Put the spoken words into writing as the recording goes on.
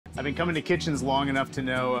I've been coming to kitchens long enough to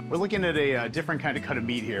know we're looking at a different kind of cut of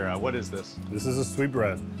meat here. What is this? This is a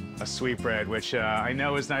sweetbread. A sweetbread, which I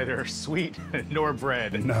know is neither sweet nor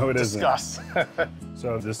bread. No, it isn't. Discuss.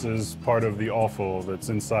 So this is part of the offal that's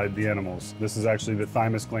inside the animals. This is actually the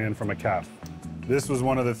thymus gland from a calf. This was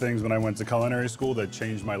one of the things when I went to culinary school that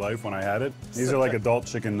changed my life when I had it. These are like adult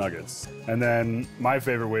chicken nuggets. And then my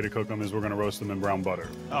favorite way to cook them is we're gonna roast them in brown butter.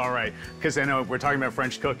 All right, because I know we're talking about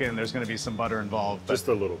French cooking and there's gonna be some butter involved. Just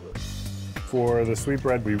a little bit. For the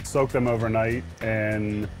sweetbread, we soak them overnight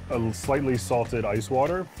in a slightly salted ice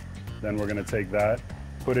water. Then we're gonna take that,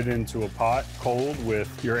 put it into a pot cold with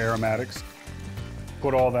your aromatics,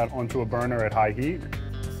 put all that onto a burner at high heat,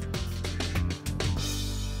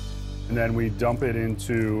 and then we dump it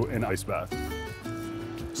into an ice bath.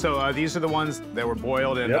 So these are the ones that were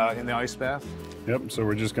boiled in, Yep. In the ice bath? Yep, so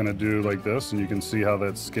we're just gonna do like this, and you can see how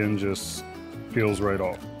that skin just peels right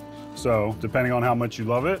off. So, depending on how much you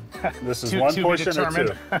love it, this is one portion or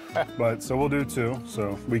two. But, so we'll do two,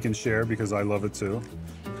 so we can share because I love it too.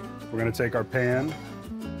 We're gonna take our pan.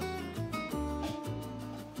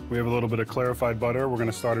 We have a little bit of clarified butter. We're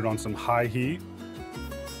gonna start it on some high heat.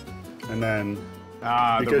 And then,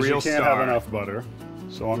 because you can't have enough butter,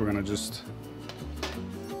 so we're gonna just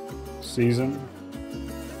season.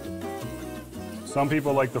 Some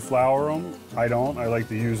people like to flour them. I don't. I like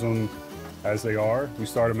to use them as they are. We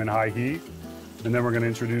start them in high heat, and then we're gonna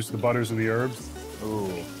introduce the butters and the herbs.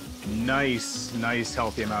 Ooh, nice, nice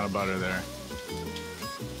healthy amount of butter there.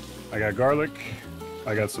 I got garlic,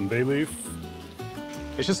 I got some bay leaf.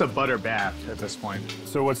 It's just a butter bath at this point.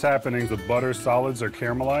 So what's happening is the butter solids are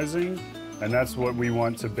caramelizing, and that's what we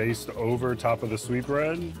want to baste over top of the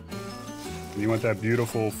sweetbread. And you want that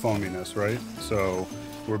beautiful foaminess, right? So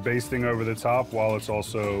we're basting over the top while it's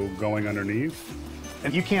also going underneath.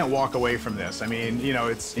 And you can't walk away from this. I mean, you know,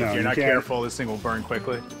 if you're not careful, this thing will burn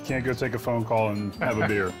quickly. Can't go take a phone call and have a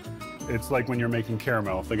beer. It's like when you're making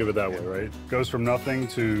caramel, think of it that way, right? Goes from nothing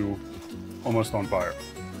to almost on fire.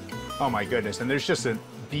 Oh my goodness, and there's just a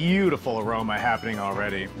beautiful aroma happening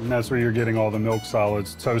already. And that's where you're getting all the milk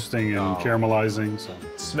solids toasting and caramelizing. So.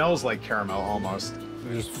 It smells like caramel almost.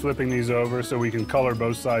 We're just flipping these over so we can color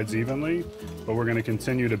both sides evenly, but we're gonna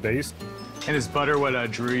continue to baste. And is butter what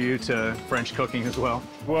drew you to French cooking as well?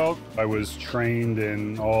 Well, I was trained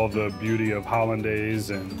in all the beauty of hollandaise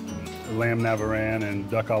and lamb navarin and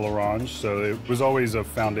duck à l'orange, so it was always a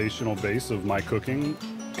foundational base of my cooking.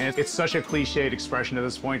 And it's such a cliched expression at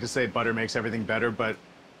this point to say butter makes everything better, but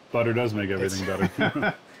butter does make everything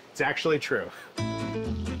better. It's actually true.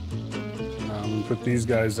 Put these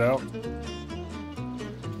guys out.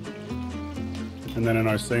 And then in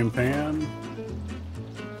our same pan,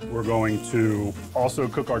 we're going to also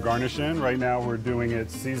cook our garnish in. Right now we're doing it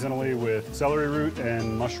seasonally with celery root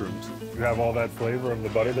and mushrooms. You have all that flavor of the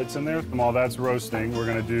butter that's in there. And while that's roasting, we're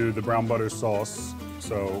gonna do the brown butter sauce.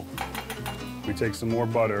 So we take some more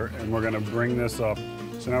butter and we're gonna bring this up.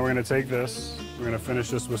 So now we're gonna take this, we're gonna finish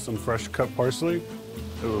this with some fresh cut parsley.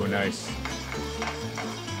 Ooh, nice.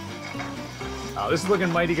 Oh, this is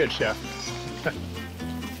looking mighty good, Chef.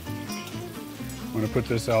 I'm gonna put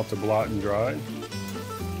this out to blot and dry.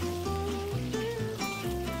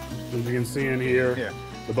 As you can see in here,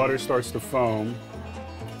 the butter starts to foam.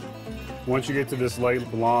 Once you get to this light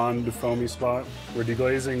blonde, foamy spot, we're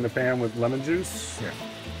deglazing the pan with lemon juice. Yeah.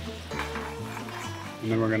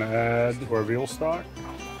 And then we're gonna add our veal stock.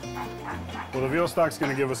 Well, the veal stock's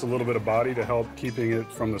gonna give us a little bit of body to help keeping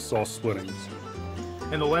it from the sauce splittings.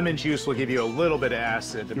 And the lemon juice will give you a little bit of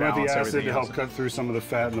acid to balance everything. You want the acid to else. help cut through some of the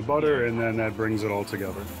fat in the butter, and then that brings it all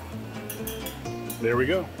together. There we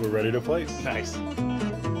go, we're ready to plate. Nice.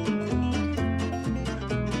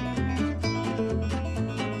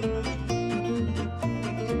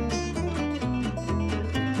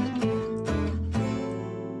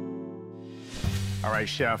 All right,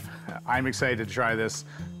 Chef, I'm excited to try this.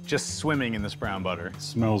 Just swimming in this brown butter. It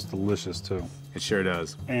smells delicious too. It sure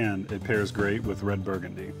does. And it pairs great with red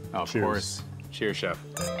burgundy. Oh, of course. Cheers, Chef.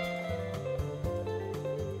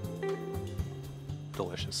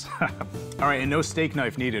 Delicious. All right, and no steak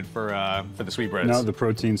knife needed for the sweetbreads. No, the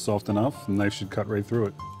protein's soft enough. The knife should cut right through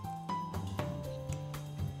it.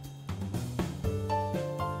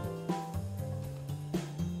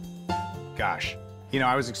 Gosh. You know,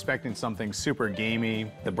 I was expecting something super gamey.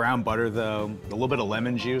 The brown butter, though, a little bit of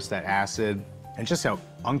lemon juice, that acid, and just how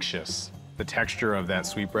unctuous the texture of that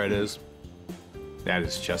sweetbread is. That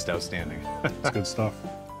is just outstanding. It's good stuff.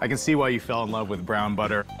 I can see why you fell in love with brown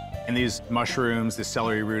butter. And these mushrooms, the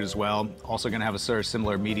celery root as well, also gonna have a sort of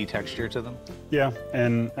similar meaty texture to them? Yeah,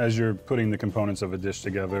 and as you're putting the components of a dish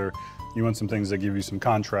together, You want some things that give you some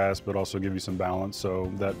contrast, but also give you some balance,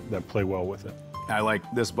 so that play well with it. I like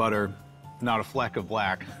this butter, not a fleck of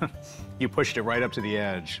black. You pushed it right up to the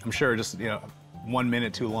edge. I'm sure just, 1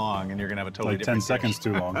 minute too long and you're gonna have a totally different 10 seconds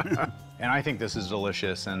too long. And I think this is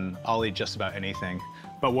delicious and I'll eat just about anything.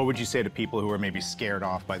 But what would you say to people who are maybe scared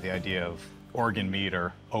off by the idea of organ meat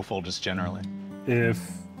or offal just generally? If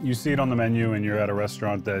you see it on the menu and you're at a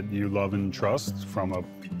restaurant that you love and trust from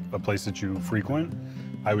a place that you frequent,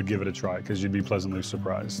 I would give it a try because you'd be pleasantly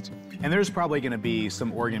surprised. And there's probably going to be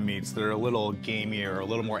some organ meats that are a little gamier or a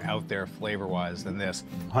little more out there flavor-wise than this.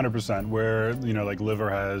 100%, where, like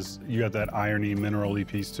liver has, you got that irony, mineral-y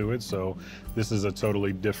piece to it, so this is a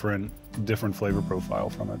totally different flavor profile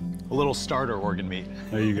from it. A little starter organ meat.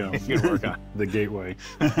 There you go. You can work on. The gateway.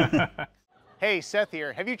 Hey, Seth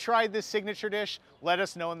here. Have you tried this signature dish? Let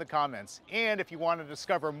us know in the comments. And if you want to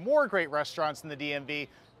discover more great restaurants in the DMV,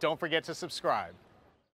 don't forget to subscribe.